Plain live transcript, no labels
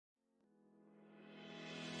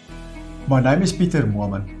My name is Peter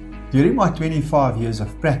Moorman. During my 25 years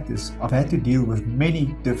of practice, I've had to deal with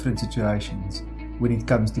many different situations when it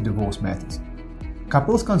comes to divorce matters.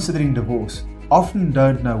 Couples considering divorce often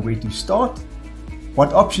don't know where to start,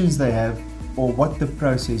 what options they have, or what the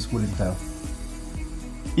process will entail.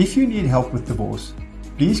 If you need help with divorce,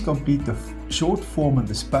 please complete the short form on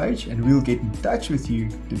this page and we'll get in touch with you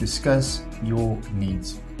to discuss your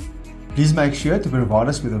needs. Please make sure to provide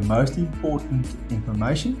us with the most important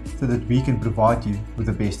information so that we can provide you with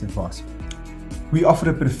the best advice. We offer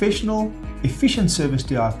a professional, efficient service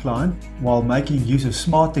to our client while making use of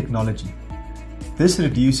smart technology. This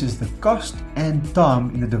reduces the cost and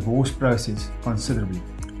time in the divorce process considerably.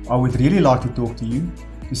 I would really like to talk to you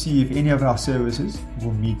to see if any of our services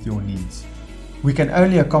will meet your needs. We can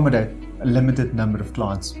only accommodate a limited number of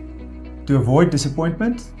clients. To avoid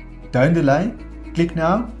disappointment, don't delay. Click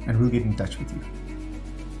now and we'll get in touch with you.